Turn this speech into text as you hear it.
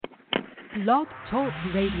Blog Talk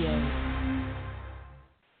Radio.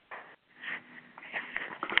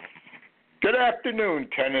 Good afternoon,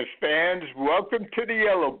 tennis fans. Welcome to the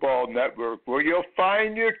Yellow Ball Network, where you'll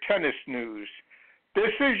find your tennis news.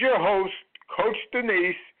 This is your host, Coach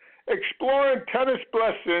Danise, exploring tennis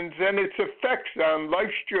blessings and its effects on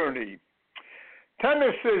life's journey.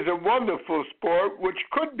 Tennis is a wonderful sport which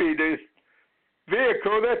could be the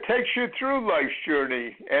vehicle that takes you through life's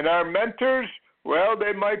journey. And our mentors, well,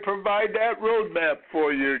 they might provide that roadmap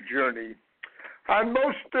for your journey. On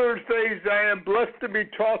most Thursdays, I am blessed to be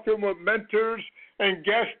talking with mentors and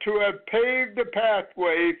guests who have paved the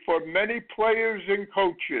pathway for many players and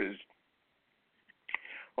coaches.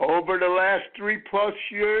 Over the last 3+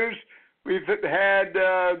 years, we've had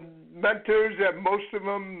mentors, and most of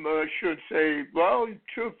them,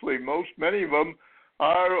 truthfully, many of them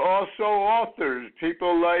are also authors.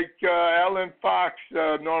 People like Alan Fox,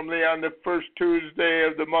 normally on the first Tuesday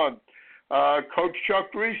of the month. Coach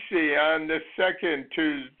Chuck Reese on the second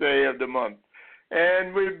Tuesday of the month.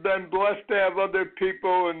 And we've been blessed to have other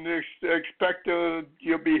people, and expect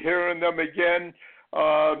you'll be hearing them again,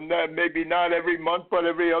 maybe not every month, but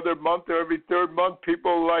every other month or every third month.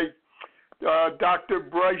 People like Dr.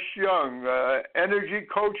 Bryce Young, energy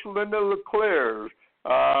coach Linda LeClaire,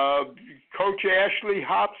 Coach Ashley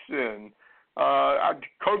Hobson,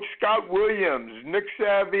 Coach Scott Williams, Nick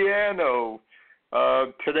Saviano,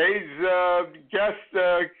 today's guest,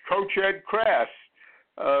 Coach Ed Krass.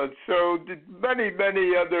 So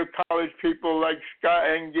many other college people like Scott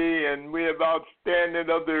Engie, and we have outstanding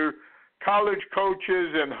other college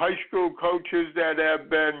coaches and high school coaches that have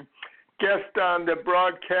been guests on the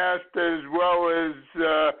broadcast, as well as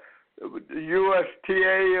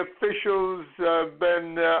USTA officials have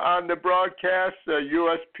been on the broadcast,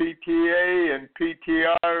 USPTA and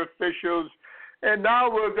PTR officials. And now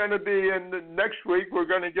we're going to be next week, we're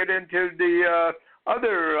going to get into the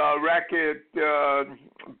other racket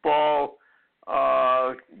ball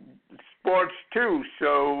sports too.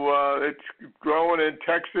 So it's growing in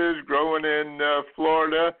Texas, growing in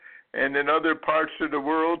Florida, and in other parts of the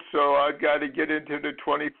world. So I've got to get into the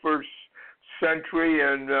 21st century,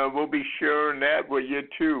 and we'll be sharing that with you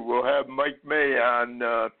too. We'll have Mike May on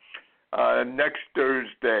next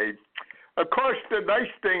Thursday. Of course, the nice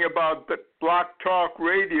thing about the Block Talk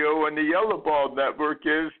Radio and the Yellow Ball Network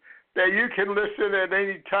is that you can listen at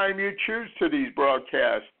any time you choose to these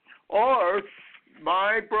broadcasts, or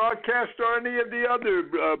my broadcast or any of the other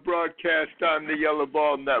broadcasts on the Yellow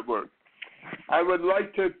Ball Network. I would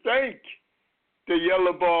like to thank the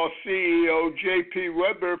Yellow Ball CEO, J.P.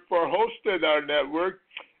 Weber, for hosting our network.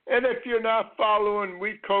 And if you're not following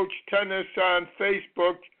We Coach Tennis on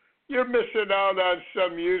Facebook, you're missing out on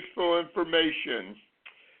some useful information.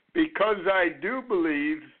 Because I do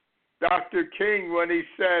believe Dr. King, when he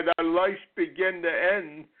said our lives begin to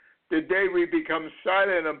end the day we become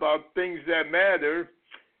silent about things that matter,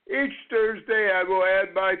 each Thursday I will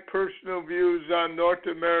add my personal views on North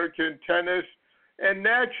American tennis, and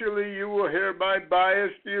naturally you will hear my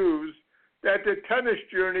biased views that the tennis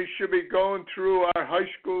journey should be going through our high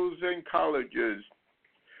schools and colleges.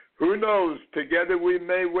 Who knows, together we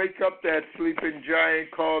may wake up that sleeping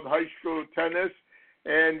giant called high school tennis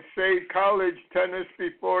and save college tennis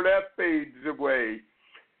before that fades away.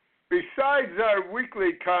 Besides our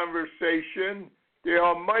weekly conversation, the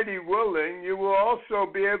Almighty willing, you will also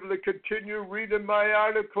be able to continue reading my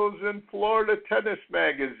articles in Florida Tennis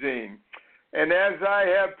Magazine. And as I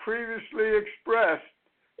have previously expressed,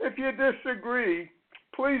 if you disagree,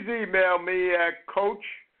 please email me at Coach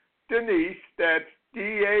Danise, that's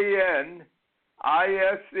DANISE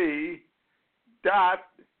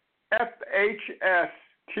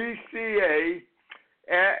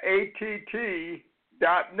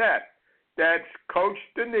FHSTCA@ATT.net. That's Coach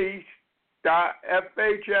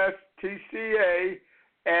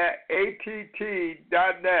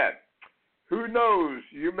Denise.FHSTCA@ATT.net. Who knows?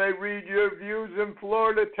 You may read your views in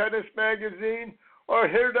Florida Tennis Magazine or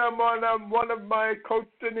hear them on one of my Coach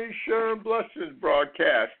Denise Sharon Blessings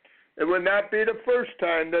broadcasts. It would not be the first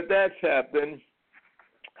time that that's happened.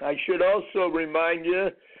 I should also remind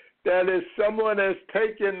you that if someone has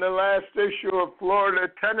taken the last issue of Florida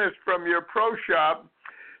Tennis from your pro shop,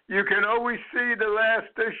 you can always see the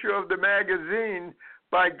last issue of the magazine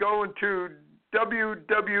by going to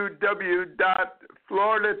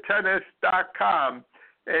www.floridatennis.com,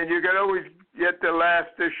 and you can always get the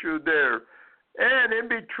last issue there. And in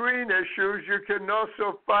between issues, you can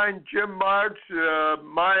also find Jim Mart's,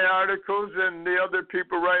 my articles, and the other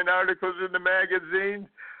people writing articles in the magazine,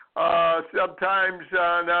 sometimes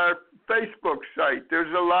on our Facebook site.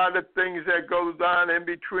 There's a lot of things that goes on in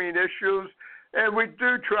between issues, And we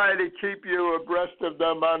do try to keep you abreast of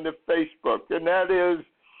them on the Facebook. And that is,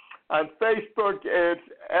 on Facebook, it's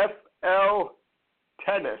FL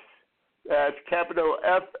Tennis. That's capital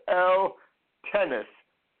FL Tennis.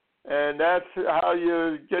 And that's how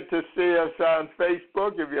you get to see us on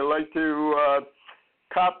Facebook. If you'd like to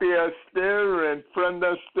copy us there and friend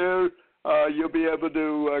us there, you'll be able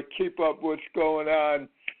to keep up what's going on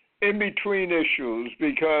in between issues,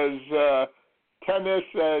 because tennis,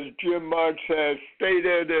 as Jim March has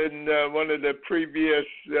stated in one of the previous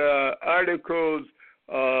articles,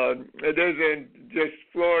 it isn't just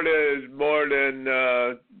Florida is more than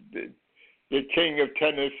the king of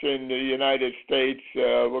tennis in the United States.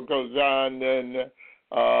 What goes on in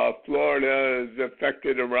Florida is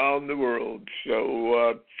affected around the world.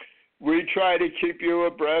 So we try to keep you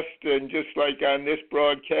abreast, and just like on this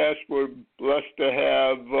broadcast, we're blessed to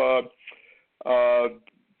have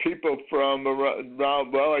people from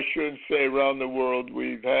around, well, I shouldn't say around the world.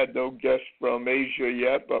 We've had no guests from Asia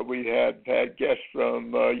yet, but we have had guests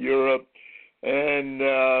from Europe and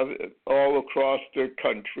all across the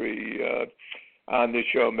country on the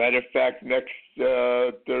show. Matter of fact, next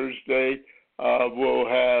Thursday, we'll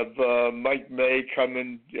have Mike May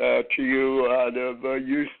coming to you out of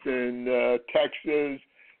Houston, Texas,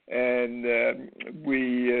 and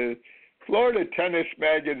Florida Tennis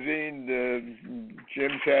Magazine,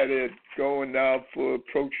 Jim's had it going now for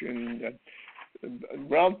approaching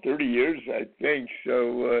around 30 years, I think.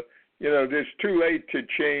 So, it's too late to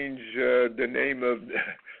change the name of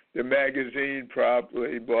the magazine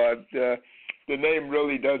probably, but the name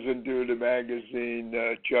really doesn't do the magazine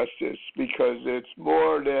justice, because it's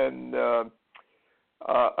more than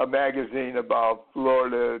a magazine about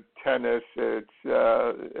Florida tennis.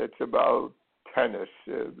 It's about tennis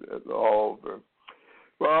all over.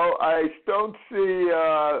 Well, I don't see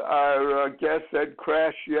our guest Ed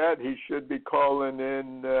Krass yet. He should be calling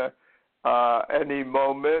in any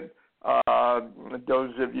moment.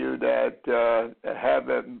 Those of you that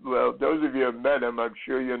haven't, well, those of you who have met him, I'm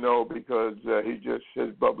sure you know, because he just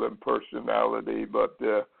his bubbling personality. But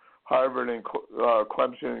the Harvard and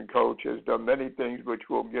Clemson coach has done many things, which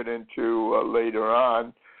we'll get into later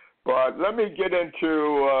on. But let me get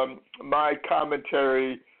into my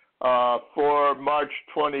commentary for March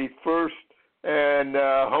 21st, and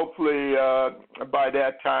hopefully by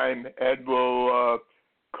that time Ed will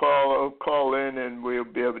call in, and we'll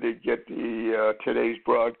be able to get the today's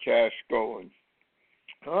broadcast going.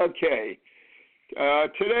 Okay,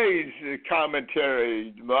 today's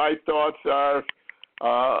commentary. My thoughts are,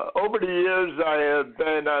 over the years I have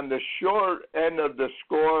been on the short end of the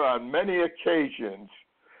score on many occasions.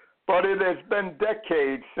 But it has been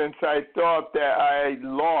decades since I thought that I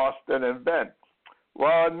lost an event.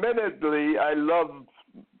 While admittedly I love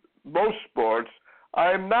most sports,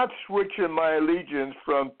 I am not switching my allegiance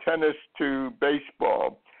from tennis to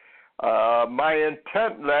baseball. My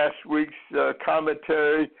intent last week's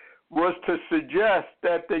commentary was to suggest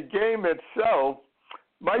that the game itself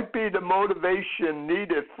might be the motivation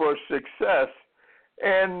needed for success,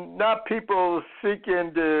 and not people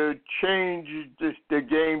seeking to change the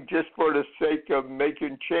game just for the sake of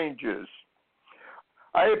making changes.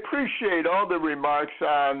 I appreciate all the remarks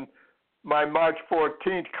on my March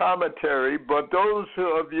 14th commentary, but those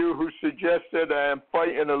of you who suggested I am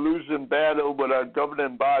fighting a losing battle with our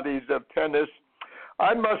governing bodies of tennis,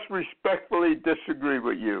 I must respectfully disagree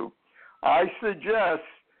with you. I suggest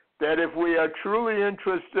that if we are truly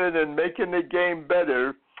interested in making the game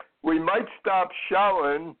better, we might stop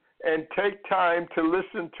shouting and take time to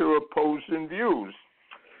listen to opposing views.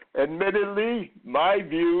 Admittedly, my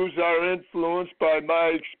views are influenced by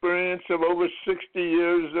my experience of over 60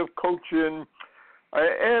 years of coaching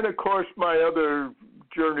and, of course, my other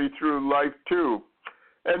journey through life, too.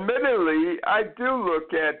 Admittedly, I do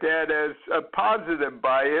look at that as a positive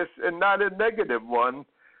bias and not a negative one.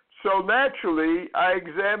 So naturally, I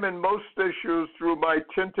examine most issues through my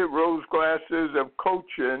tinted rose glasses of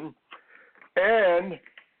coaching, and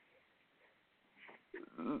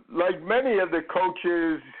like many of the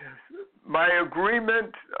coaches, my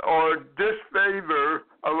agreement or disfavor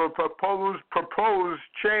of a proposed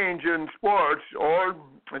change in sports, or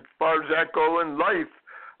as far as that goes in life,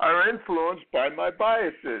 are influenced by my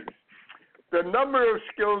biases. The number of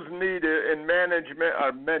skills needed in management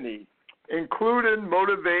are many, including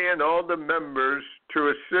motivating all the members to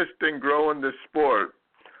assist in growing the sport,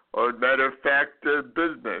 or matter of fact, the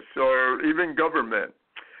business, or even government.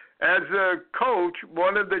 As a coach,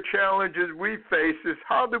 one of the challenges we face is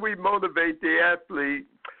how do we motivate the athlete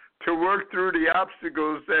to work through the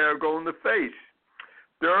obstacles they are going to face.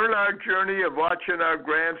 During our journey of watching our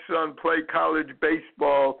grandson play college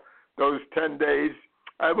baseball, those 10 days,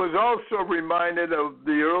 I was also reminded of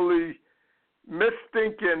the early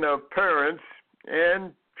misthinking of parents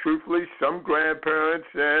and, truthfully, some grandparents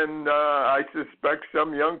and I suspect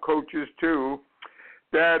some young coaches too,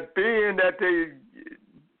 that being that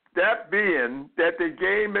the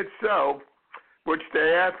game itself, which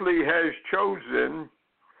the athlete has chosen,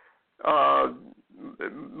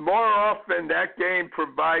 more often that game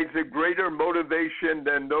provides a greater motivation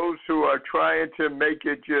than those who are trying to make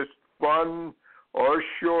it just fun or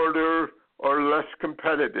shorter or less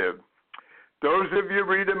competitive. Those of you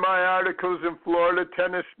reading my articles in Florida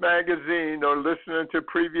Tennis Magazine or listening to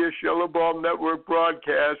previous Yellow Ball Network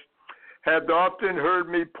broadcasts have often heard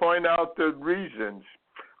me point out the reasons.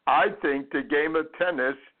 I think the game of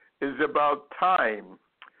tennis is about time.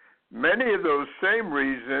 Many of those same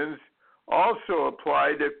reasons also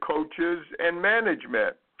apply to coaches and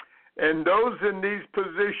management. And those in these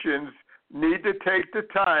positions need to take the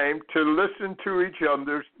time to listen to each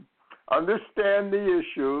other, understand the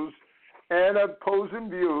issues and opposing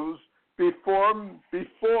views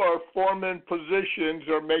before forming positions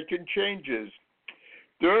or making changes.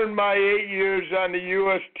 During my 8 years on the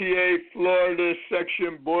USTA Florida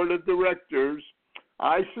Section Board of Directors,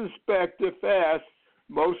 I suspect if asked,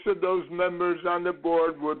 most of those members on the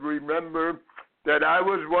board would remember that I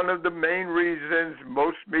was one of the main reasons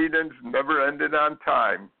most meetings never ended on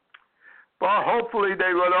time. But hopefully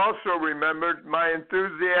they would also remember my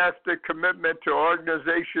enthusiastic commitment to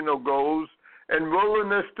organizational goals and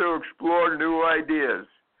willingness to explore new ideas.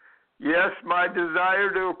 Yes, my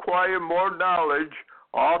desire to acquire more knowledge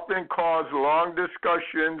often caused long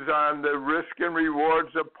discussions on the risk and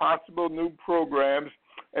rewards of possible new programs,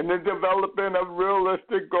 and the development of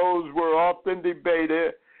realistic goals were often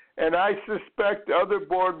debated, and I suspect other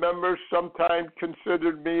board members sometimes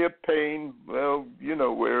considered me a pain, well, you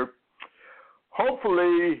know where.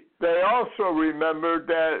 Hopefully, they also remembered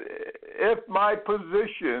that if my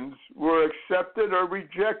positions were accepted or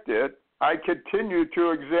rejected, I continued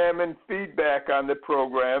to examine feedback on the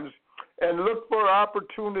programs and look for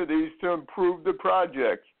opportunities to improve the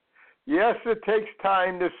project. Yes, it takes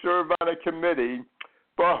time to serve on a committee,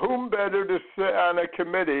 but whom better to sit on a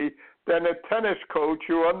committee than a tennis coach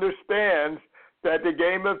who understands that the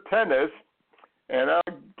game of tennis, and I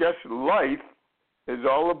guess life, is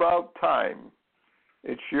all about time.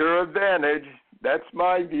 It's your advantage. That's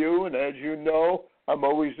my view, and as you know, I'm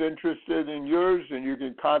always interested in yours, and you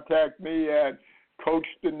can contact me at Coach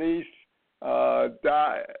Danise,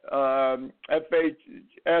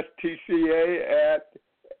 FHSTCA at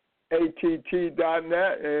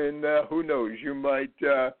att.net, and who knows, you might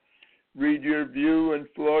read your view in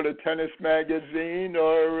Florida Tennis Magazine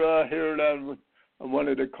or hear it on one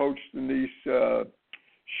of the Coach Danise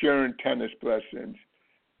sharing tennis lessons.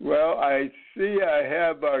 Well, I see I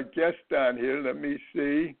have our guest on here. Let me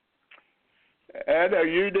see. Ed, are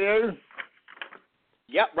you there?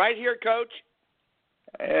 Yep, right here, Coach.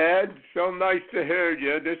 Ed, so nice to hear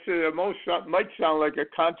you. This is might sound like a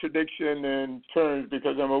contradiction in terms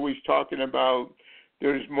because I'm always talking about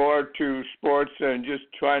there's more to sports than just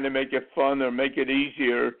trying to make it fun or make it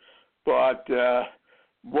easier. But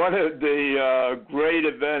one of the great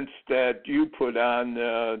events that you put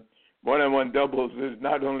on, one-on-one doubles, is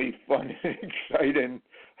not only fun and exciting,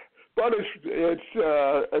 but it's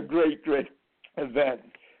a great event.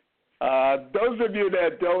 Those of you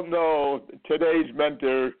that don't know today's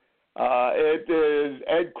mentor, it is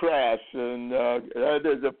Ed Krass, and Ed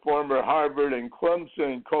is a former Harvard and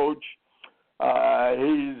Clemson coach.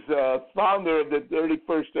 He's founder of the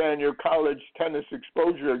 31st Annual College Tennis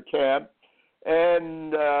Exposure Camp.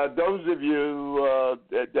 And those of you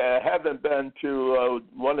that haven't been to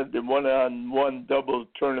one of the one-on-one doubles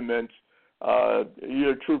tournaments,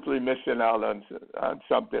 you're truthfully missing out on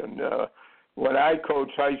something. When I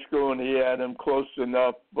coached high school, and he had them close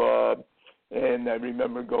enough, and I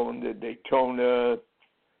remember going to Daytona.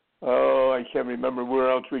 Oh, I can't remember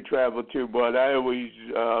where else we traveled to, but I always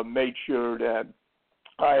made sure that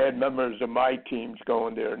I had members of my teams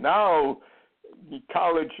going there. Now,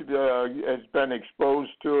 college has been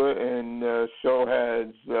exposed to it, and so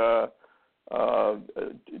has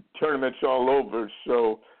tournaments all over.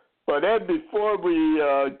 So, but Ed, before we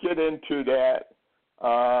get into that,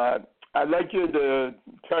 I'd like you to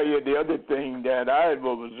tell you the other thing that I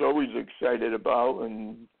was always excited about,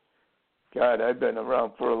 and God, I've been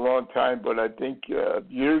around for a long time, but I think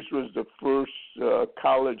yours was the first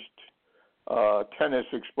college tennis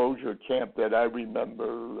exposure camp that I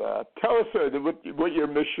remember. Tell us what your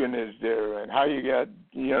mission is there and how you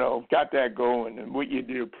got that going and what you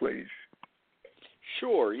do, please.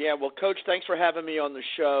 Sure. Yeah. Well, Coach, thanks for having me on the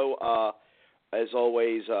show. As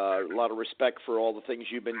always, a lot of respect for all the things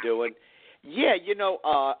you've been doing. Yeah,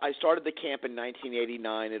 I started the camp in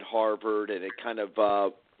 1989 at Harvard, and it kind of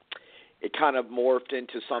morphed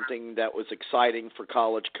into something that was exciting for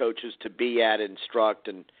college coaches to be at, instruct,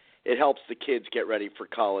 and it helps the kids get ready for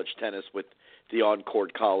college tennis with the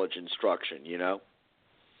on-court college instruction,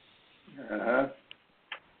 Uh-huh.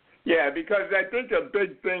 Yeah, because I think a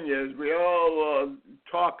big thing is we all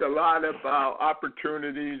talk a lot about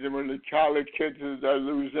opportunities, and when the college kids are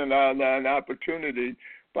losing on opportunity.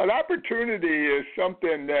 But opportunity is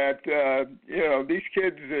something that, these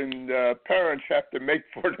kids and parents have to make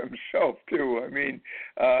for themselves, too. I mean,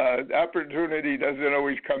 opportunity doesn't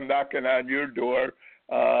always come knocking on your door.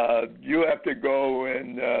 You have to go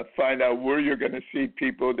and find out where you're going to see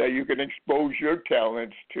people that you can expose your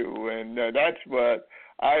talents to, and that's what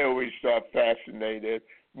I always thought fascinated.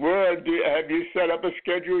 Have you set up a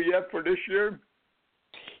schedule yet for this year?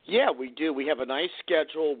 Yeah, we do. We have a nice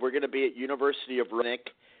schedule. We're going to be at University of Rennick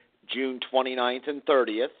June 29th and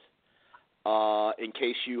 30th, in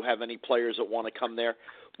case you have any players that want to come there.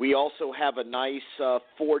 We also have a nice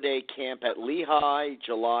 4-day camp at Lehigh,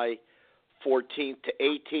 July 14th to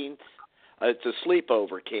 18th. It's a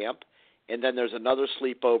sleepover camp. And then there's another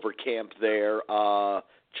sleepover camp there,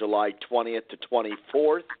 July 20th to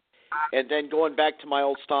 24th. And then going back to my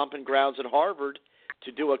old stomping grounds at Harvard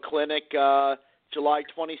to do a clinic July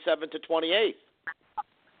 27th to 28th.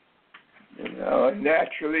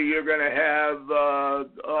 Naturally, you're going to have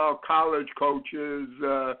all college coaches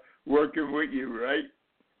working with you, right?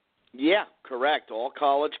 Yeah, correct. All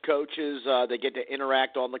college coaches, they get to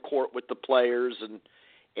interact on the court with the players, and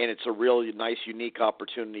it's a really nice, unique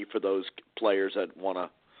opportunity for those players that want to,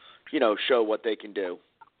 show what they can do.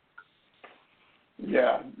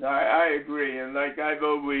 Yeah, I agree. And like I've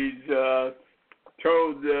always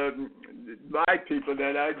told my people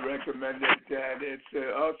that I'd recommend it, that it's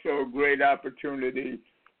also a great opportunity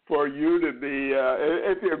for you to be,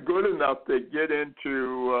 if you're good enough to get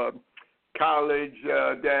into college,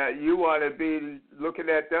 that you want to be looking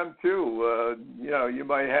at them too. You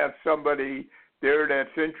might have somebody there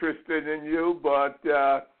that's interested in you, but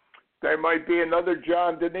there might be another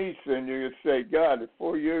John Danise, and you could say, God, if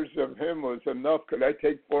 4 years of him was enough, could I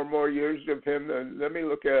take 4 more years of him? And let me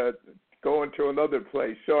look at going to another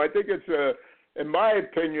place. So I think it's in my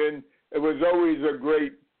opinion, it was always a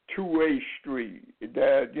great two-way street.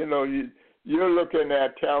 That you're looking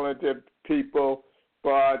at talented people,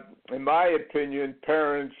 but in my opinion,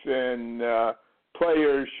 parents and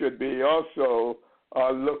players should be also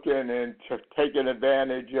looking and taking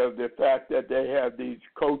advantage of the fact that they have these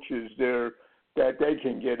coaches there that they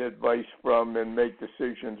can get advice from and make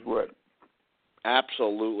decisions with.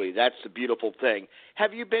 Absolutely. That's the beautiful thing.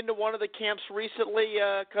 Have you been to one of the camps recently,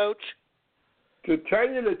 Coach? To tell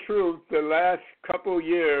you the truth, the last couple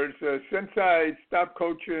years, since I stopped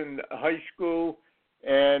coaching high school,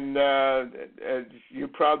 and as you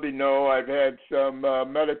probably know, I've had some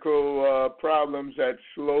medical problems that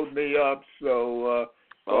slowed me up. So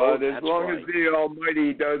as long as the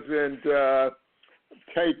Almighty doesn't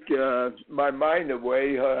take my mind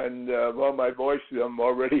away, and my voice, I'm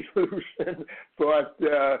already losing. But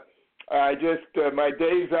I just my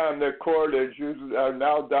days on the court are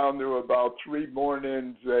now down to about 3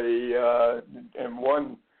 mornings and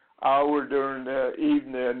 1 hour during the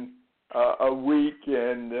evening a week,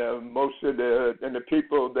 and most of the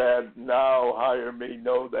people that now hire me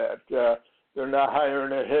know that they're not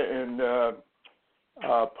hiring a hitting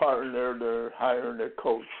partner; they're hiring a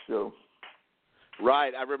coach. So.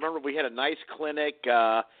 Right. I remember we had a nice clinic.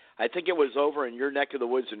 I think it was over in your neck of the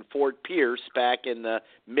woods in Fort Pierce back in the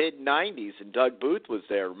mid-'90s, and Doug Booth was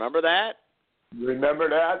there. Remember that? Remember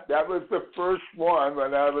that? That was the first one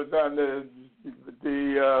when I was on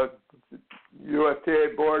the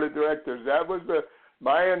USTA Board of Directors. That was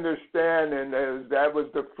my understanding is that was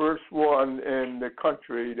the first one in the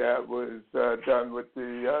country that was done with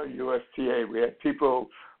the USTA. We had people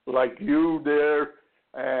like you there.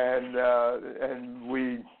 And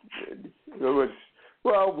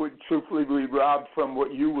truthfully, we robbed from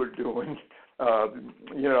what you were doing,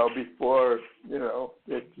 before,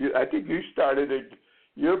 I think you started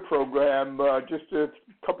your program just a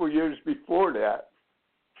couple years before that.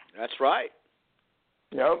 That's right.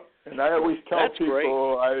 Yep. And I always tell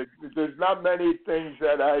people there's not many things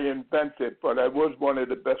that I invented, but I was one of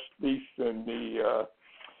the best thieves in the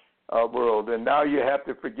world. And now you have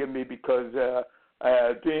to forgive me because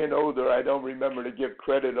being older, I don't remember to give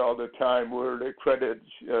credit all the time where the credit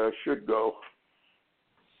should go.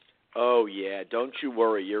 Oh, yeah. Don't you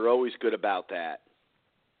worry. You're always good about that.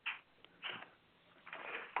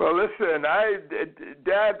 Well, listen,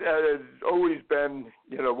 that has always been,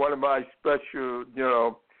 one of my special,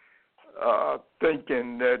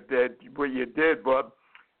 thinking that what you did. But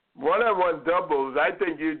one-on-one doubles, I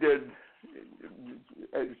think you did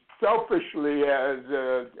selfishly as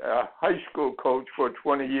a high school coach for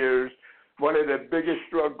 20 years. One of the biggest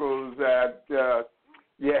struggles that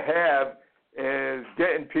you have is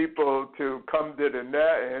getting people to come to the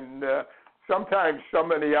net, and sometimes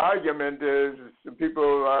some of the argument is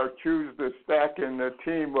people choose to stack in the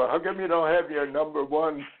team. Well, how come you don't have your number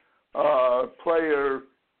one player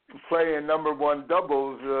playing number one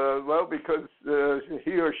doubles? Well, because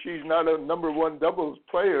he or she's not a number one doubles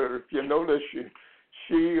player. If you notice,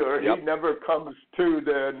 she or he never comes to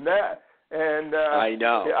the net. And I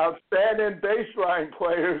know. Outstanding baseline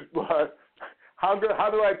players, but how do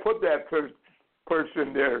I put that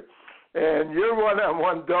person there? And your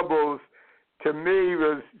one-on-one doubles, to me,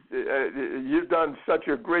 was you've done such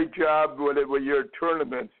a great job with it with your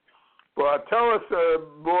tournaments. But tell us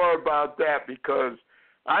more about that, because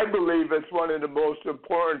I believe it's one of the most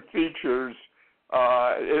important features.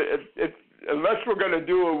 Unless we're going to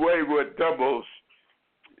do away with doubles,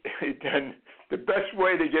 then the best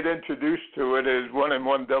way to get introduced to it is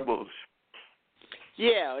one-on-one doubles.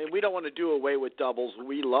 Yeah, and we don't want to do away with doubles.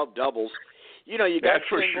 We love doubles. You got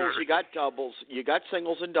singles, you got doubles, you got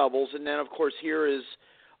singles and doubles, and then, of course, here is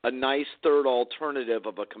a nice third alternative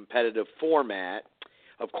of a competitive format.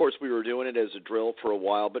 Of course, we were doing it as a drill for a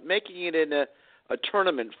while, but making it in a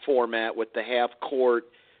tournament format with the half-court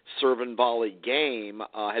serve and volley game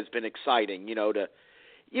has been exciting,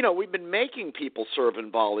 we've been making people serve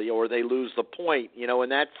and volley or they lose the point,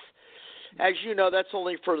 and that's, as you know, that's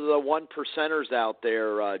only for the 1%ers out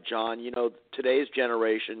there, John. Today's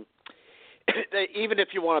generation, even if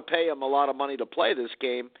you want to pay them a lot of money to play this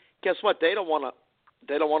game, guess what? They don't want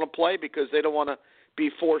to play because they don't want to be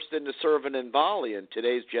forced into serving and volley. In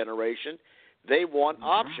today's generation, they want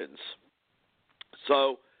options.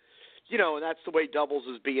 So, and that's the way doubles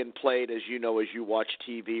is being played, as you know, as you watch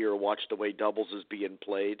TV or watch the way doubles is being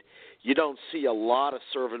played. You don't see a lot of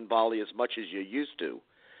serve and volley as much as you used to.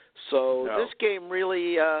 So This game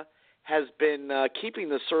really has been keeping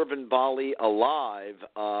the serve and volley alive.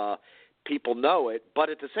 People know it. But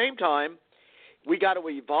at the same time, we got to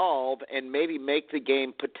evolve and maybe make the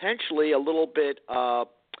game potentially a little bit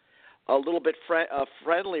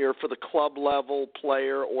friendlier for the club level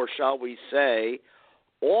player, or shall we say,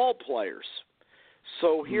 all players.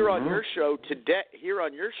 So here on your show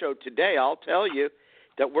today, I'll tell you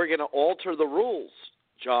that we're going to alter the rules,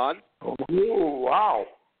 John. Oh, wow.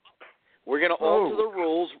 We're going to alter the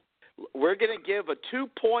rules. We're going to give a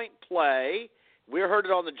 2-point play. We heard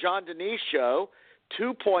it on the John Danise show.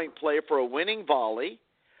 2-point play for a winning volley,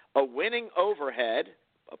 a winning overhead,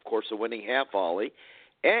 of course a winning half volley,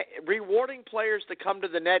 and rewarding players to come to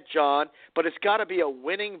the net, John, but it's got to be a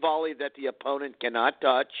winning volley that the opponent cannot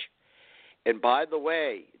touch. And by the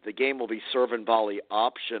way, the game will be serve and volley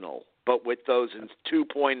optional, but with those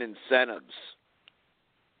 2-point incentives.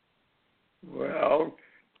 Well,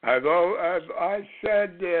 I've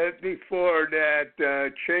said before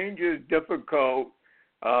that change is difficult,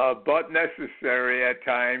 but necessary at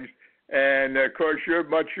times. And, of course, you're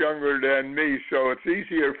much younger than me, so it's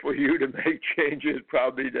easier for you to make changes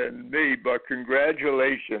probably than me. But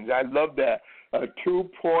congratulations. I love that. A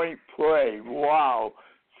 2-point play. Wow.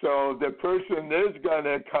 So the person is going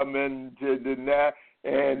to come into the net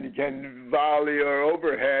and can volley or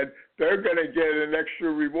overhead. They're going to get an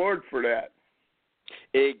extra reward for that.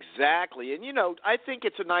 Exactly. And, I think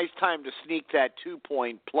it's a nice time to sneak that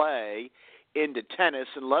 2-point play into tennis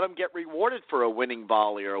and let them get rewarded for a winning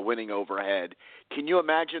volley or a winning overhead. Can you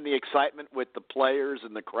imagine the excitement with the players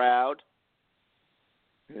and the crowd?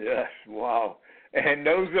 Yes, wow. And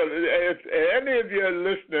those if any of you are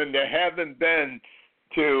listening that haven't been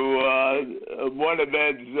to one of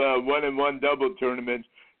Ed's one-on-one double tournaments,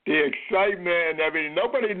 the excitement,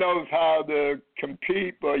 nobody knows how to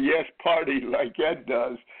compete or party like Ed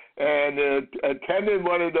does. And attending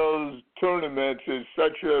one of those tournaments is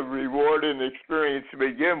such a rewarding experience to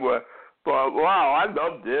begin with. But, wow, I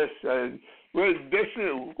love this.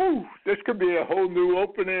 This could be a whole new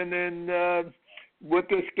opening in with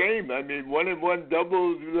this game. One-on-one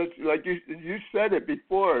doubles, like you said it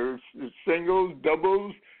before, singles,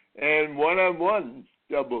 doubles, and one-on-one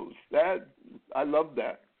doubles. I love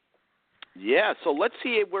that. Yeah, so let's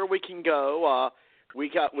see where we can go. We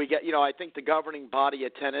got. I think the governing body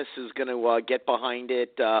of tennis is going to get behind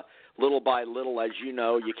it little by little. As you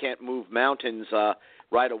know, you can't move mountains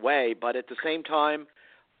right away. But at the same time,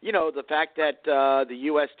 the fact that the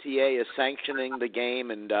USTA is sanctioning the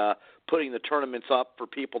game and putting the tournaments up for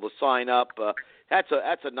people to sign up, that's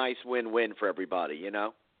a nice win-win for everybody,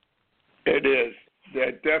 It is.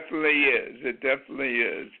 That definitely is. It definitely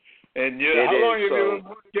is. And how long have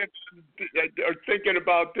you been thinking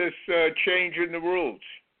about this change in the rules?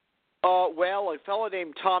 Well, a fellow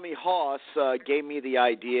named Tommy Haas gave me the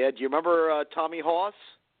idea. Do you remember Tommy Haas?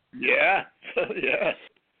 Yeah, yeah.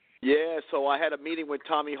 Yeah, so I had a meeting with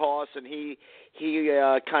Tommy Haas, and he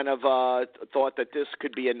kind of thought that this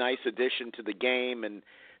could be a nice addition to the game, and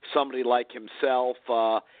somebody like himself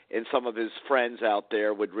and some of his friends out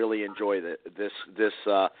there would really enjoy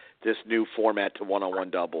this new format to one-on-one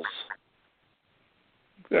doubles.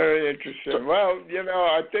 Very interesting. Well,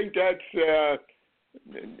 I think that's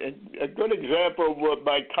a good example of what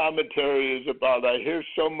my commentary is about. I hear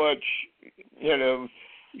so much,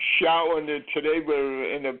 shouting that today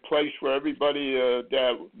we're in a place where everybody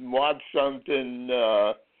that wants something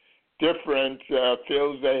different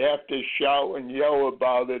feels they have to shout and yell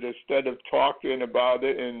about it instead of talking about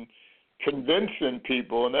it and convincing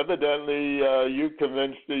people. And evidently you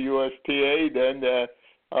convinced the USTA then that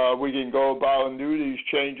we can go about and do these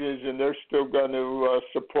changes, and they're still going to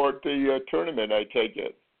support the tournament, I take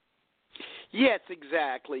it. Yes,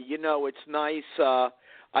 exactly. It's nice.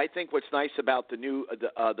 I think what's nice about the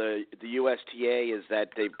USTA is that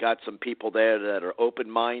they've got some people there that are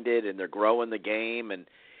open-minded and they're growing the game, and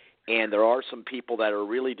there are some people that are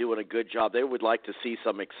really doing a good job. They would like to see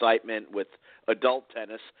some excitement with adult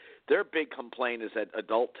tennis. Their big complaint is that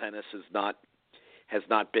adult tennis has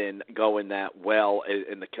not been going that well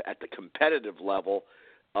at the competitive level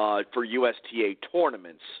for USTA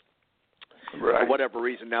tournaments. Right. For whatever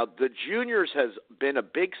reason. Now, the juniors has been a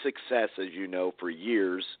big success, as you know, for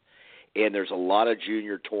years, and there's a lot of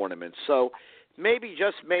junior tournaments. So maybe,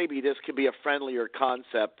 just maybe, this could be a friendlier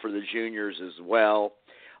concept for the juniors as well.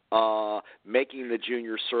 Making the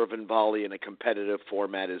junior serve and volley in a competitive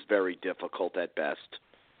format is very difficult at best.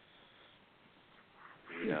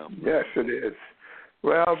 Yes, it is.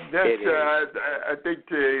 Well, I think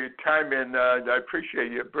the timing, I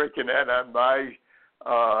appreciate you breaking that on my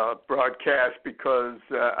broadcast, because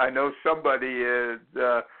I know somebody is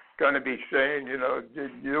going to be saying,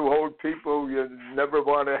 you old people, you never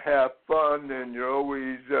want to have fun, and you're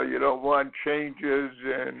always, you don't want changes,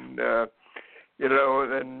 and,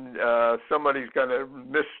 and somebody's going to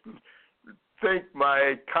think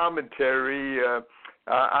my commentary.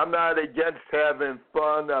 I'm not against having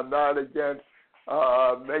fun. I'm not against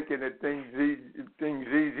making things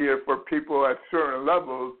easier for people at certain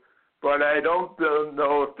levels. But I don't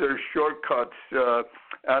know if there's shortcuts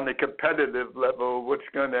on the competitive level, what's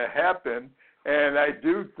going to happen. And I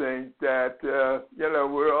do think that,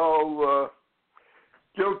 we're all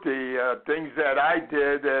guilty. Things that I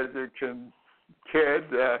did as a kid,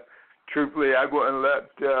 truthfully, I wouldn't let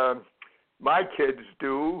my kids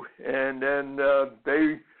do. And then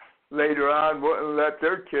they later on wouldn't let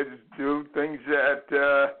their kids do things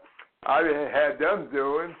that I had them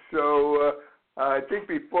doing. So I think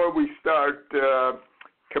before we start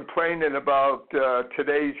complaining about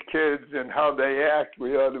today's kids and how they act,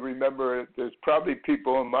 we ought to remember there's probably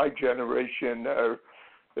people in my generation that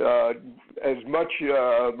are as much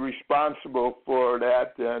responsible for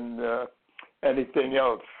that than anything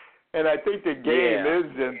else. And I think the game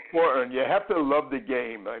is important. You have to love the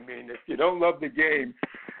game. I mean, if you don't love the game,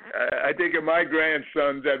 I think of my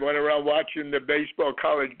grandsons that went around watching the baseball,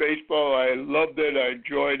 college baseball. I loved it. I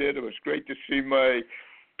enjoyed it. It was great to see my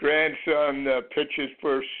grandson pitch his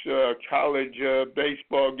first college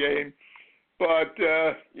baseball game. But,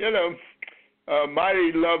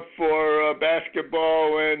 my love for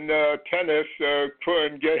basketball and tennis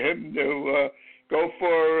couldn't get him to go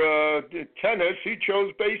for tennis. He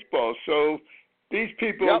chose baseball. So these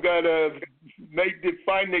people got to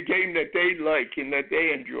find the game that they like and that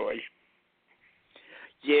they enjoy.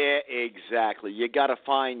 Yeah, exactly. You got to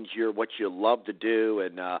find what you love to do,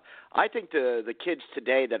 and I think the kids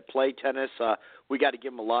today that play tennis, we got to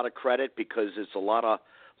give them a lot of credit, because it's a lot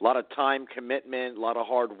of time commitment, a lot of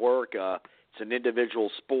hard work. It's an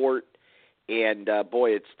individual sport, and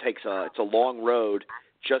boy, it's a long road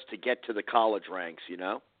just to get to the college ranks. It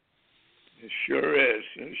sure is.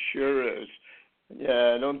 It sure is.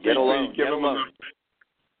 Yeah, I don't think we give them enough.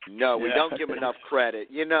 No, we don't give them enough credit.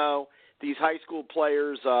 These high school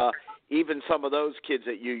players, even some of those kids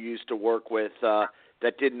that you used to work with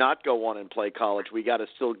that did not go on and play college, we got to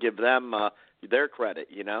still give them their credit,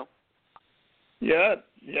 Yeah,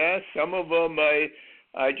 some of them.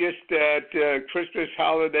 I just at Christmas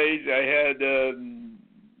holidays, I had a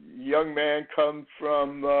young man come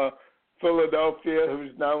from Philadelphia,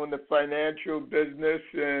 who's now in the financial business,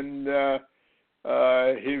 and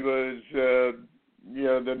he was,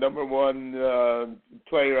 the number one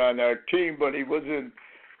player on our team, but he wasn't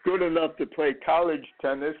good enough to play college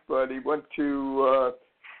tennis. But he went to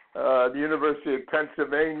the University of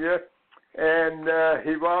Pennsylvania, and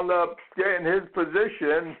he wound up getting his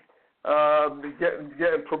position,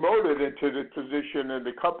 getting promoted into the position in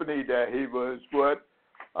the company that he was with,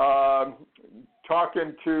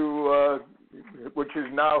 talking to, which is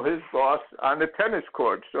now his boss, on the tennis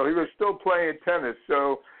court. So he was still playing tennis.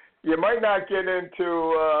 So you might not get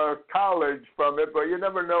into college from it, but you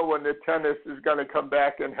never know when the tennis is going to come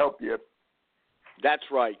back and help you. That's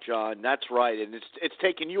right, John. That's right. And it's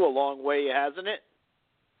taken you a long way, hasn't it?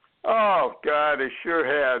 Oh, God, it sure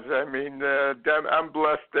has. I mean, I'm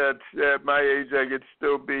blessed that at my age I could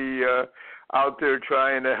still be out there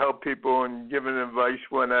trying to help people and giving advice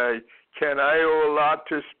when I can. I owe a lot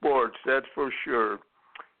to sports, that's for sure.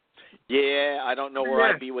 Yeah, I don't know where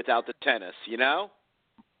I'd be without the tennis, you know?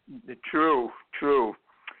 True.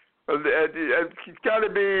 It's got to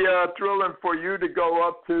be thrilling for you to go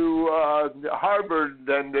up to Harvard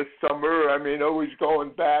then this summer. I mean, always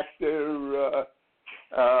going back there.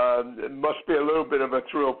 It must be a little bit of a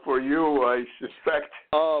thrill for you, I suspect.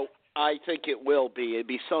 Oh, I think it will be. It'd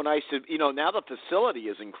be so nice to, now the facility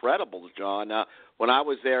is incredible, John. When I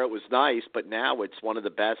was there, it was nice, but now it's one of the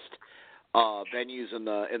best venues in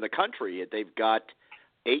the country. They've got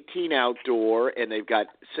 18 outdoor and they've got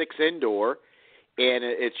 6 indoor, and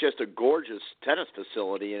it's just a gorgeous tennis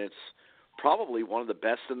facility, and it's probably one of the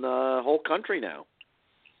best in the whole country now.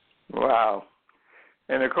 Wow.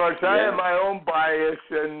 And, of course, I have my own bias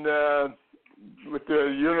with the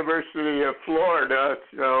University of Florida,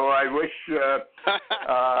 so I wish,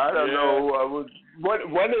 I don't know,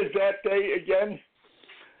 when is that day again?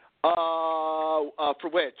 For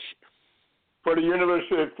which? For the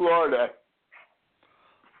University of Florida.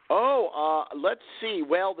 Oh, let's see.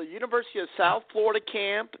 Well, the University of South Florida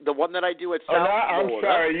camp, the one that I do at South Florida. I'm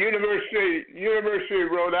sorry, University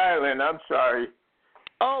of Rhode Island, I'm sorry.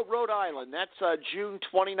 Oh, Rhode Island. That's June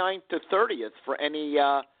 29th to 30th for any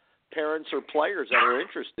parents or players that are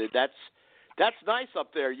interested. That's nice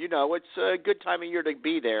up there. It's a good time of year to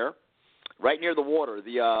be there, right near the water,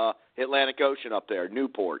 the Atlantic Ocean up there,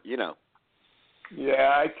 Newport,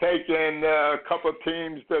 Yeah, I taken a couple of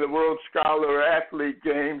teams to the World Scholar Athlete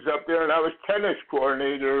Games up there, and I was tennis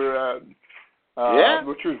coordinator,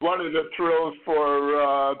 which was one of the thrills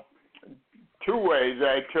for 2 ways.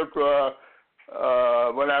 I took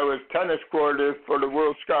when I was tennis coordinator for the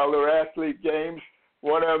World Scholar Athlete Games,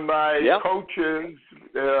 one of my coaches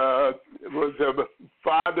was a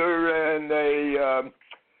father and a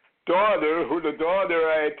daughter, who the daughter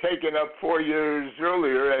I had taken up 4 years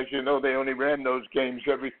earlier. As you know, they only ran those games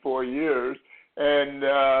every 4 years. And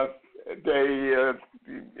that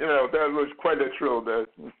was quite a thrill to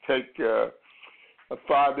take a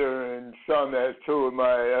father and son as two of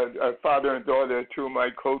my, father and daughter, 2 of my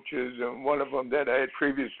coaches, and one of them that I had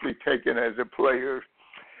previously taken as a player.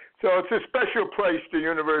 So it's a special place, the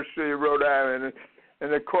University of Rhode Island.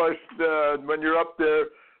 And of course, when you're up there,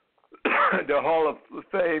 the Hall of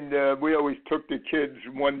Fame, we always took the kids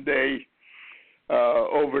one day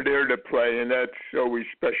over there to play, and that's always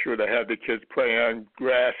special to have the kids play on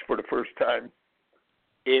grass for the first time.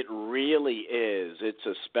 It really is. It's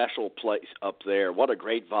a special place up there. What a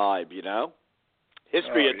great vibe,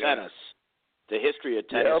 History of tennis. The history of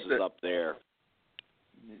tennis is up there.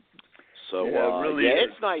 So, it really is.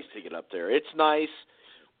 It's nice to get up there. It's nice.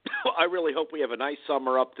 I really hope we have a nice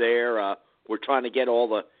summer up there. We're trying to get all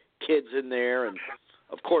the kids in there, and,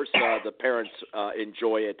 of course, the parents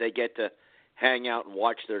enjoy it. They get to hang out and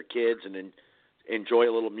watch their kids and enjoy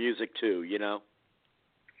a little music, too, Yep.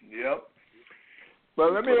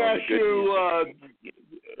 Well, let me ask you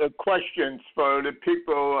questions for the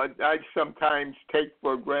people. I sometimes take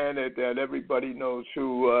for granted that everybody knows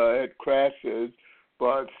who Ed Krass is,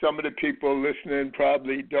 but some of the people listening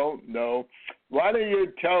probably don't know. Why don't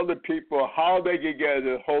you tell the people how they can get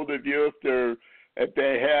a hold of you if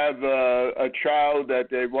they have a child that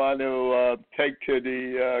they want to take to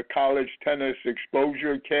the college tennis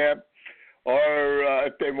exposure camp, or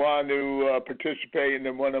if they want to participate in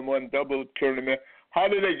the one-on-one double tournament? How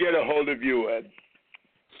do they get a hold of you, Ed?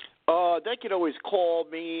 They can always call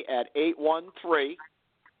me at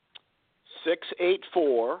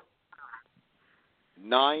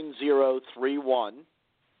 813-684-9031.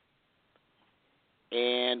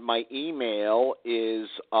 And my email is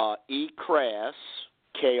ekrass,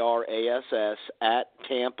 Krass, at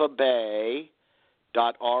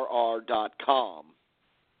tampabay.rr.com.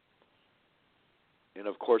 And,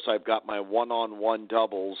 of course, I've got my one-on-one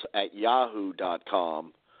doubles at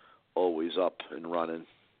yahoo.com always up and running.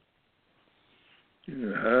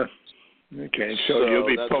 Uh-huh. Okay, so you'll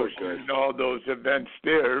be those posting all those events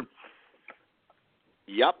there.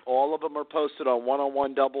 Yep, all of them are posted on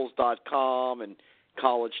oneononedoubles.com and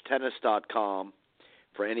collegetennis.com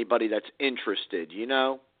for anybody that's interested,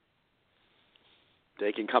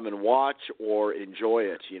 They can come and watch or enjoy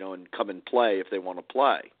it, and come and play if they want to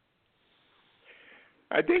play.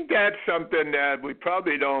 I think that's something that we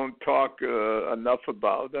probably don't talk enough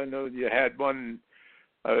about. I know you had one,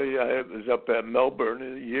 it was up at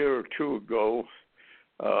Melbourne a year or two ago,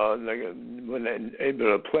 when I wasn't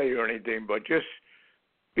able to play or anything, but just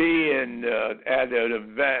being at an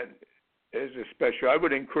event is a special. I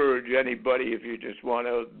would encourage anybody, if you just want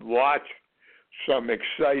to watch some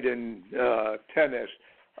exciting tennis,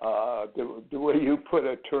 the way you put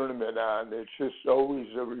a tournament on, it's just always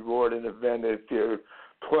a rewarding event if you're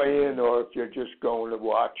playing or if you're just going to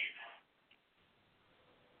watch.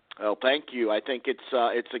 Well, thank you. I think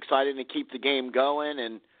it's exciting to keep the game going,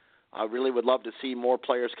 and I really would love to see more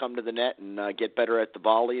players come to the net and get better at the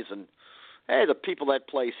volleys. And hey, the people that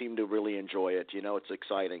play seem to really enjoy it. It's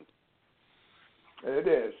exciting. It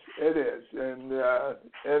is, and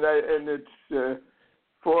it's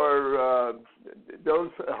for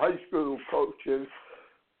those high school coaches.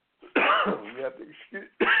 You have to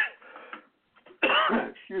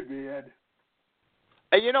excuse me, Ed.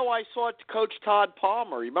 And I saw Coach Todd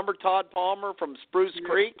Palmer. You remember Todd Palmer from Spruce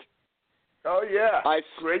Creek? Oh yeah,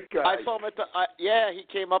 great guy. I saw him at he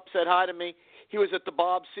came up, said hi to me. He was at the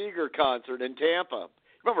Bob Seger concert in Tampa.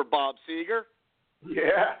 Remember Bob Seger?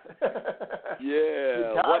 Yeah.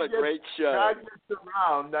 Yeah, what a great show. Todd gets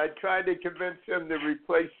around. I tried to convince him to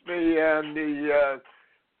replace me and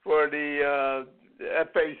for the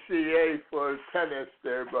FACA for tennis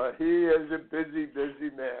there, but he is a busy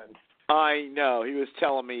man. I know. He was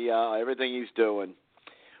telling me everything he's doing.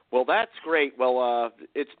 Well, that's great. Well,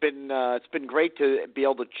 it's been great to be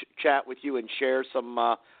able to chat with you and share some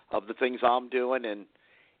of the things I'm doing,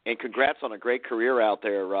 and congrats on a great career out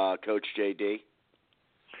there, Coach JD.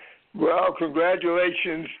 Well,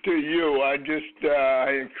 congratulations to you. I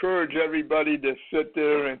encourage everybody to sit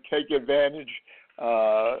there and take advantage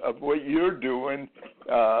of what you're doing,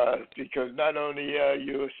 because not only are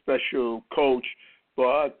you a special coach,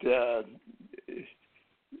 but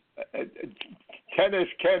tennis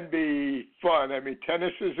can be fun. I mean,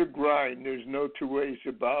 tennis is a grind. There's no two ways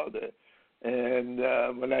about it. And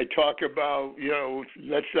when I talk about,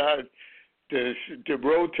 the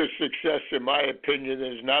road to success, in my opinion,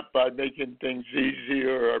 is not by making things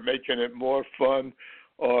easier or making it more fun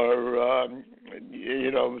or,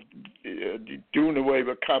 doing away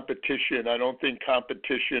with competition. I don't think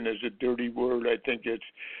competition is a dirty word. I think it's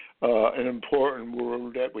an important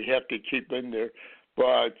word that we have to keep in there.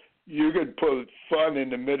 But you could put fun in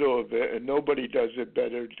the middle of it, and nobody does it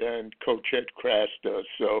better than Coach Ed Krass does.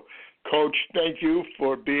 So, Coach, thank you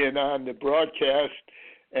for being on the broadcast.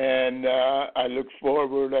 And I look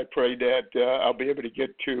forward. I pray that I'll be able to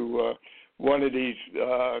get to one of these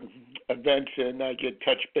events and I get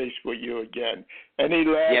touch base with you again. Any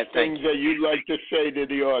last things that you'd like to say to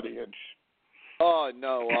the audience? Oh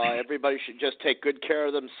no, everybody should just take good care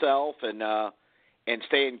of themselves and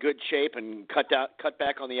stay in good shape and cut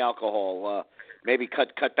back on the alcohol. Maybe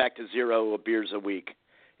cut back to 0 beers a week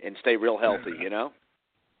and stay real healthy.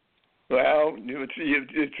 Well,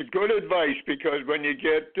 it's a good advice, because when you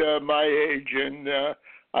get my age, and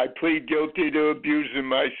I plead guilty to abusing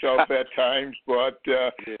myself at times, but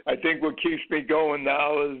I think what keeps me going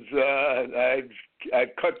now is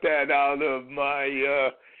I've cut that out of my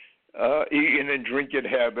eating and drinking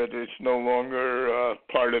habit. It's no longer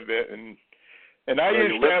part of it, and I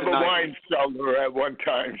used to have a wine cellar at one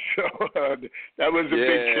time, so that was a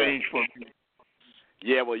big change for me.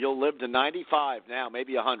 Yeah, well, you'll live to 95 now,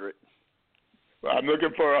 maybe 100. I'm looking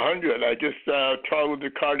for 100. I just told the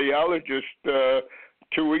cardiologist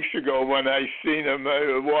 2 weeks ago when I seen him.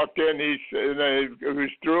 I walked in, he was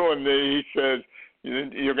through, and he said,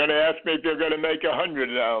 "You're going to ask me if you're going to make 100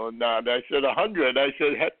 now or not?" I said, 100. I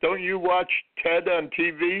said, "Don't you watch Ted on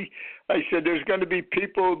TV?" I said, "There's going to be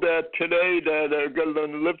people that today that are going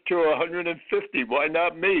to live to 150. Why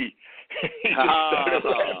not me?" He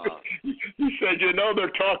said, they're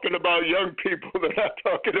talking about young people. They're not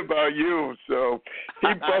talking about you. So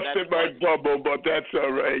he busted my bubble, but that's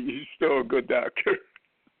all right. He's still a good doctor.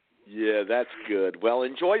 Yeah, that's good. Well,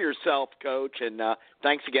 enjoy yourself, Coach, and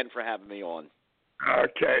thanks again for having me on.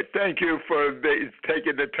 Okay. Thank you for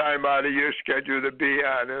taking the time out of your schedule to be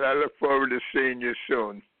on, and I look forward to seeing you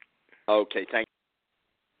soon. Okay, thank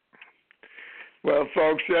you. Well,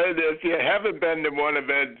 folks, if you haven't been to one of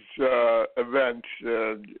Ed's events,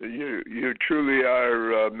 you truly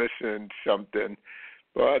are missing something.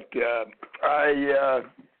 But I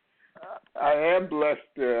am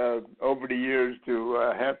blessed over the years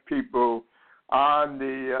to have people on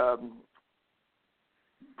the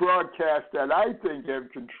broadcast that I think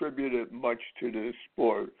have contributed much to the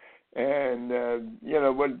sport. And,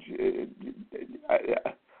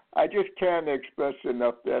 I just can't express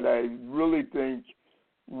enough that I really think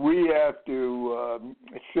we have to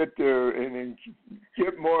sit there and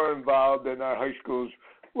get more involved in our high schools,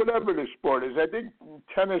 whatever the sport is. I think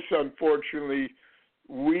tennis, unfortunately,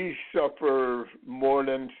 we suffer more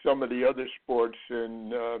than some of the other sports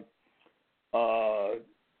in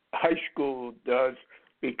high school does,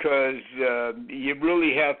 because you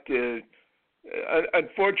really have to,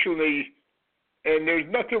 unfortunately, and there's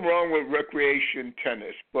nothing wrong with recreation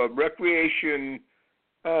tennis, but recreation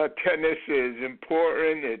tennis is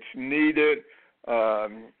important. It's needed.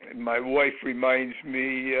 My wife reminds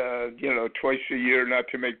me, twice a year not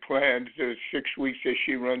to make plans. There's 6 weeks that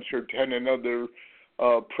she runs her 10 and other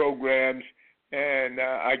programs, and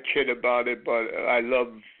I kid about it, but I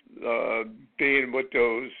love being with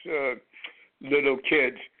those little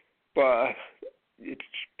kids. But it's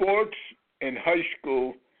sports in high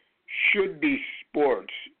school should be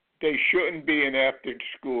sports. They shouldn't be an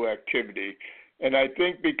after-school activity. And I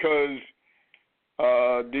think because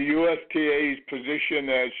the USTA's position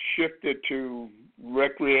has shifted to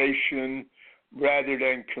recreation rather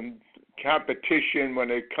than competition when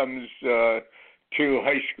it comes to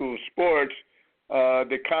high school sports,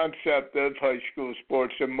 the concept of high school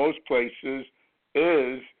sports in most places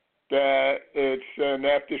is that it's an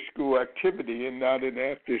after-school activity and not an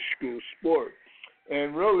after-school sport.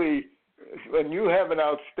 And really, when you have an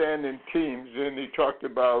outstanding teams, and he talked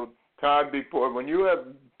about Todd before, when you have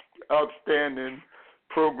outstanding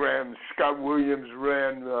programs, Scott Williams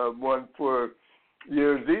ran one for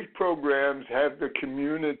years. These programs have the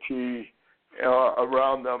community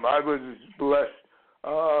around them. I was blessed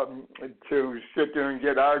to sit there and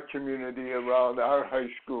get our community around our high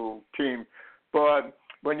school team. But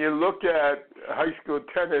when you look at high school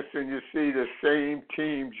tennis and you see the same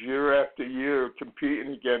teams year after year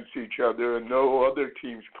competing against each other and no other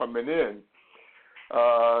teams coming in,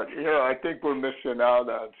 I think we're missing out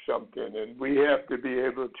on something, and we have to be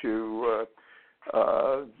able to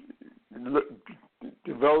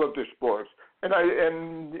develop the sports. And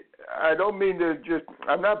I don't mean to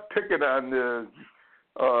I'm not picking on the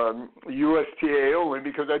USTA only,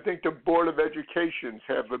 because I think the Board of Educations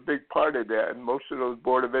have a big part of that, and most of those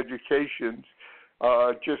Board of Educations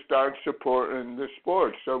just aren't supporting the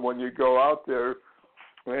sports. So when you go out there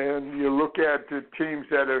and you look at the teams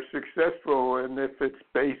that are successful, and if it's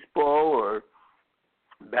baseball or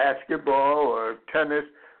basketball or tennis,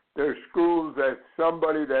 there's schools that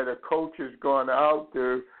a coach has gone out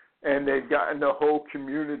there and they've gotten the whole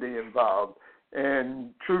community involved.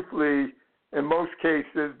 And truthfully, in most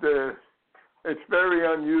cases, it's very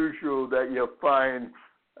unusual that you'll find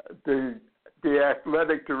the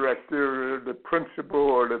athletic director, or the principal,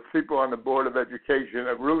 or the people on the Board of Education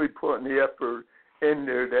are really putting the effort in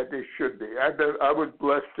there that they should be. I was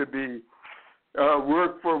blessed to be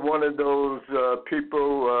work for one of those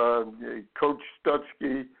people. Coach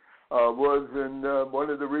Stutsky was, and one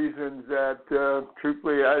of the reasons that,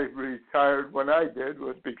 truthfully, I retired when I did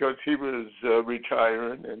was because he was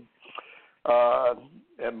retiring. And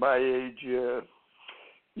at my age,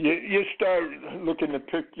 you start looking to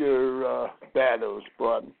pick your battles,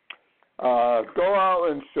 but go out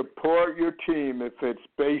and support your team. If it's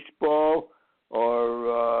baseball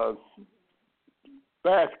or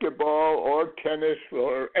basketball or tennis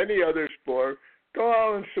or any other sport, go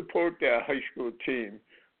out and support that high school team.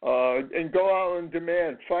 And go out and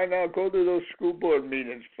demand. Go to those school board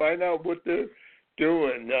meetings. Find out what they're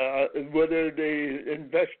doing, what are they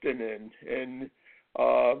investing in. And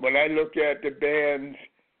when I look at the bands,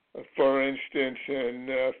 for instance,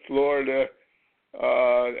 in Florida,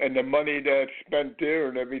 and the money that's spent there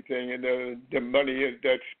and everything, and the money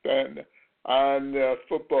that's spent on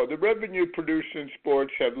football, the revenue-producing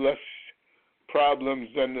sports have less problems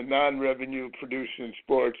than the non-revenue-producing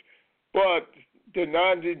sports. But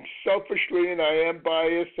selfishly, and I am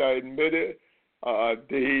biased, I admit it,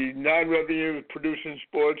 the non-revenue-producing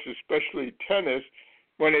sports, especially tennis,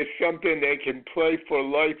 when it's something they can play for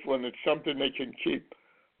life, when it's something they can keep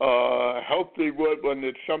healthy with, when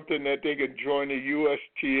it's something that they can join a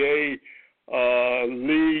USTA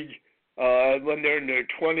league, when they're in their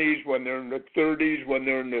 20s, when they're in their 30s, when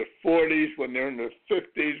they're in their 40s, when they're in their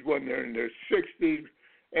 50s, when they're in their 60s,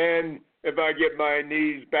 and if I get my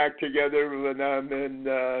knees back together when I'm in,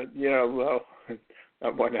 not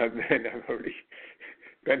when I'm in. I've already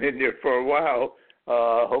been in there for a while.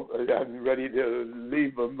 Hope I'm ready to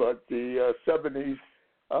leave them, but the 70s.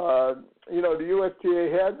 The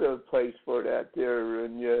USTA has a place for that there,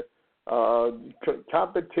 and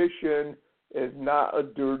competition is not a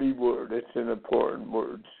dirty word. It's an important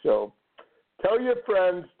word. So tell your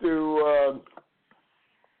friends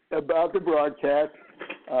about the broadcast.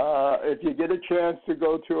 If you get a chance to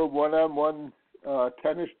go to a one-on-one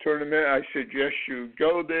tennis tournament, I suggest you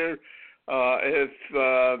go there. I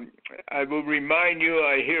will remind you,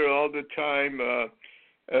 I hear all the time,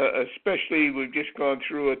 especially we've just gone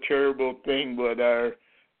through a terrible thing with our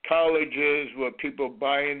colleges, with people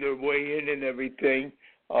buying their way in and everything.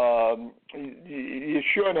 You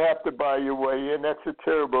shouldn't have to buy your way in. That's a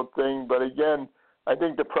terrible thing. But again, I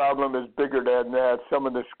think the problem is bigger than that. Some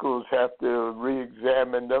of the schools have to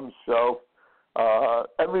re-examine themselves.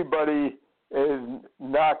 Everybody is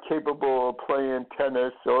not capable of playing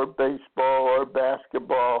tennis or baseball or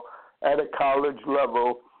basketball at a college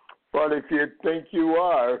level. But if you think you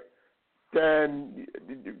are, then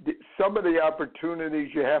some of the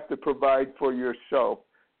opportunities you have to provide for yourself.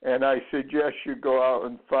 And I suggest you go out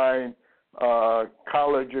and find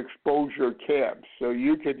college exposure camps. So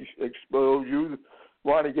you can you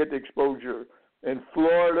want to get the exposure. In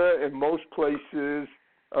Florida, in most places,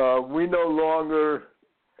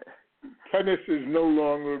 tennis is no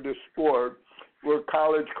longer the sport where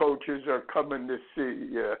college coaches are coming to see.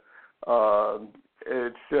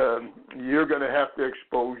 You're going to have to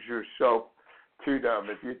expose yourself to them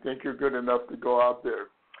if you think you're good enough to go out there.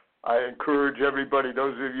 I encourage everybody,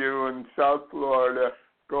 those of you in South Florida,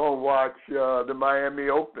 go and watch the Miami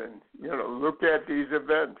Open. Look at these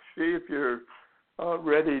events. See if you're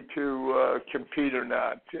ready to compete or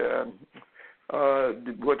not.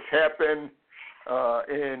 What's happened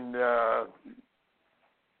in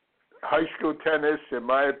high school tennis, in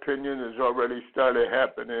my opinion, has already started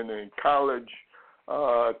happening in college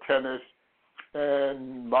tennis.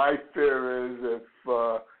 And my fear is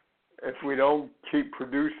if we don't keep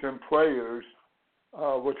producing players,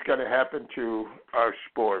 what's going to happen to our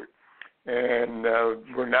sport? And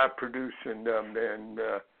we're not producing them in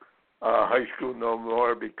high school no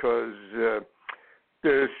more because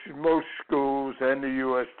most schools and the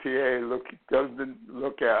USTA doesn't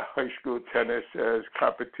look at high school tennis as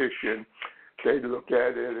competition. They look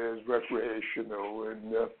at it as recreational,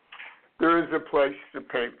 and there is a place to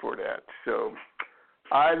pay for that. So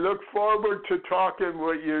I look forward to talking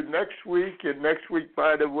with you next week. And next week,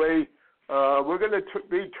 by the way, we're going to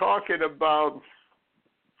be talking about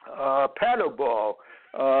paddleball.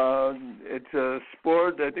 It's a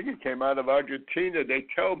sport, I think it came out of Argentina, they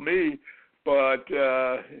tell me, but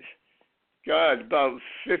about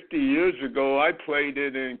 50 years ago, I played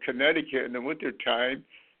it in Connecticut in the wintertime.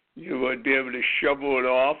 You would be able to shovel it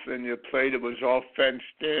off, and you played. It was all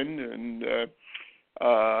fenced in, and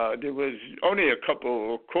there was only a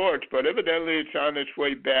couple of courts, but evidently it's on its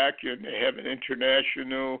way back, and they have an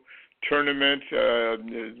international tournament.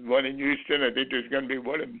 There's one in Houston. I think there's going to be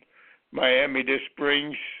one in Miami this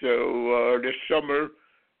spring, this summer.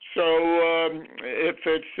 So if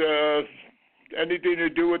it's anything to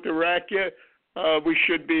do with the racket, we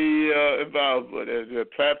should be involved with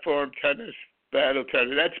it. Platform tennis, paddle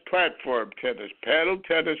tennis. That's platform tennis. Paddle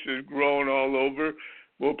tennis is growing all over.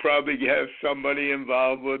 We'll probably have somebody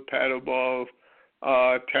involved with paddleball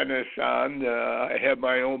tennis on. I have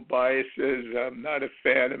my own biases. I'm not a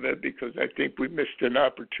fan of it because I think we missed an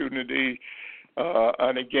opportunity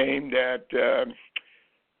on a game that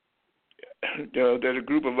that a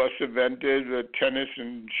group of us invented, tennis,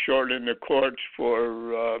 and shortened the courts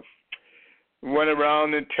for. Went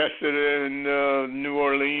around and tested it in New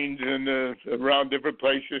Orleans and around different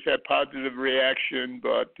places, had positive reaction,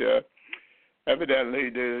 but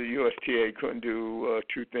evidently the USTA couldn't do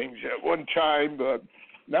two things at one time, but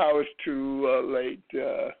now it's too late.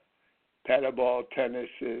 Paddleball tennis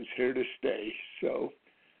is here to stay, so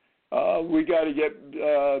we got to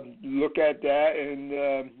look at that,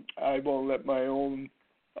 and I won't let my own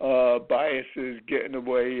biases get in the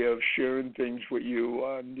way of sharing things with you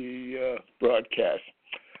on the broadcast.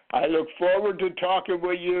 I look forward to talking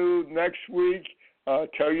with you next week.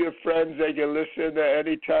 Tell your friends they can listen at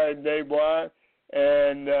any time they want,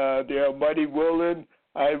 and they are mighty willing.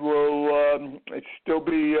 I will still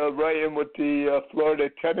be writing with the Florida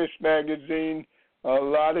Tennis Magazine. A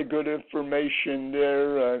lot of good information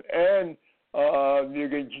there, and you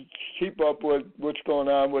can keep up with what's going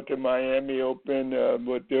on with the Miami Open,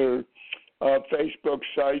 with their Facebook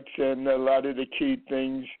sites and a lot of the key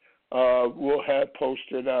things we'll have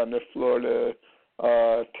posted on the Florida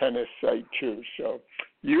tennis site too. So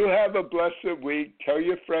you have a blessed week. Tell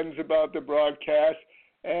your friends about the broadcast,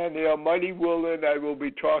 and the Almighty willing, I will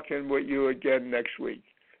be talking with you again next week.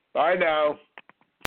 Bye now.